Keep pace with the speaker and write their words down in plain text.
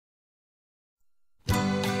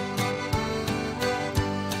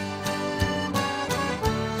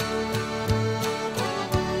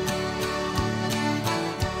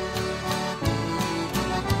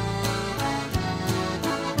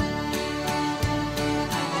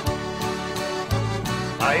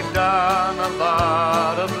I've done a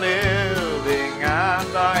lot of living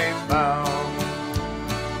and I've found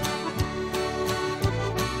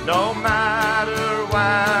no matter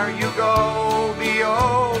where you go the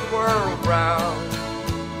old world round,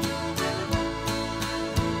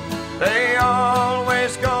 they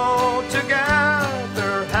always go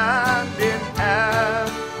together hand in hand.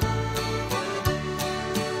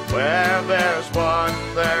 Where there's one,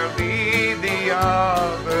 there'll be the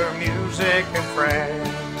other, music and friends.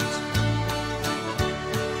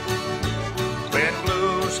 When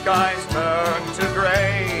blue skies turn to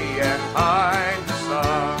gray and hide the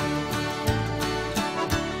sun,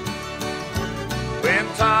 when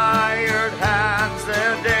tired hands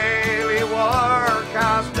their daily work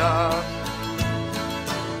has done,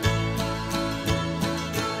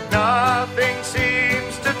 nothing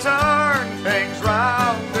seems to turn things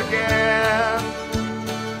round again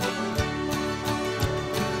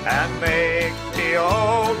and make the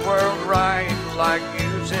old world right like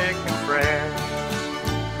music and friends.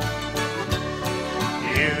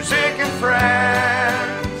 Music and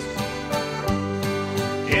friends,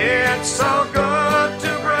 it's so good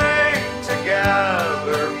to bring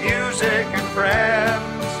together music and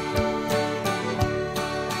friends.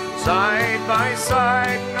 Side by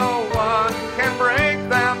side, no one can break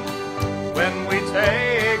them when we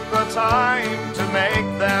take the time to make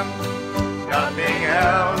them. Nothing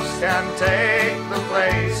else can take the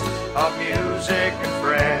place of music and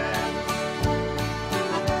friends.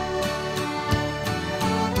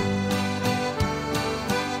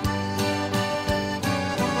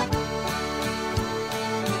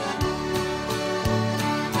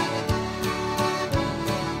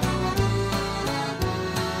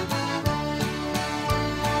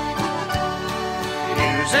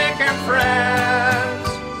 Music and friends,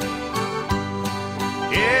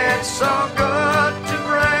 it's so good to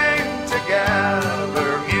bring together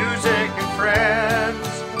music and friends.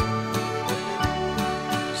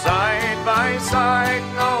 Side by side,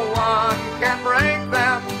 no one can break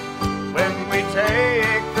them when we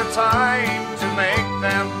take the time to make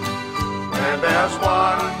them. Where there's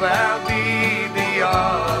one, there'll be the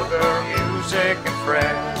other, music and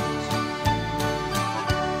friends.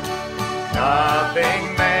 Nothing